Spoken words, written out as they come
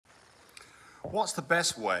What's the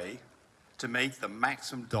best way to make the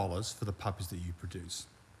maximum dollars for the puppies that you produce?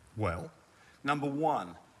 Well, number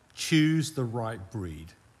one, choose the right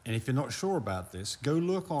breed. And if you're not sure about this, go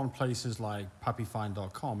look on places like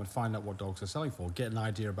puppyfind.com and find out what dogs are selling for. Get an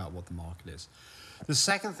idea about what the market is. The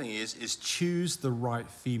second thing is choose the right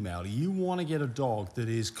female. You want to get a dog that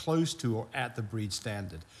is close to or at the breed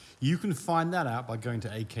standard. You can find that out by going to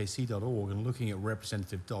akc.org and looking at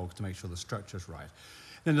representative dogs to make sure the structure's right.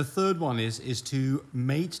 Then the third one is to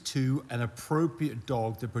mate to an appropriate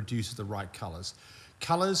dog that produces the right colors.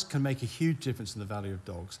 Colors can make a huge difference in the value of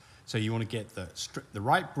dogs. So you want to get the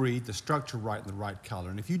right breed, the structure right, and the right color.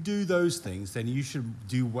 And if you do those things, then you should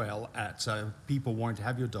do well at people wanting to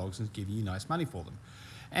have your dogs and giving you nice money for them.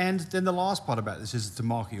 And then the last part about this is to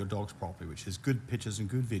market your dogs properly, which is good pictures and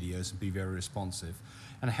good videos and be very responsive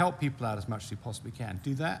and help people out as much as you possibly can.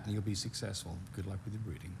 Do that and you'll be successful. Good luck with your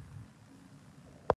breeding.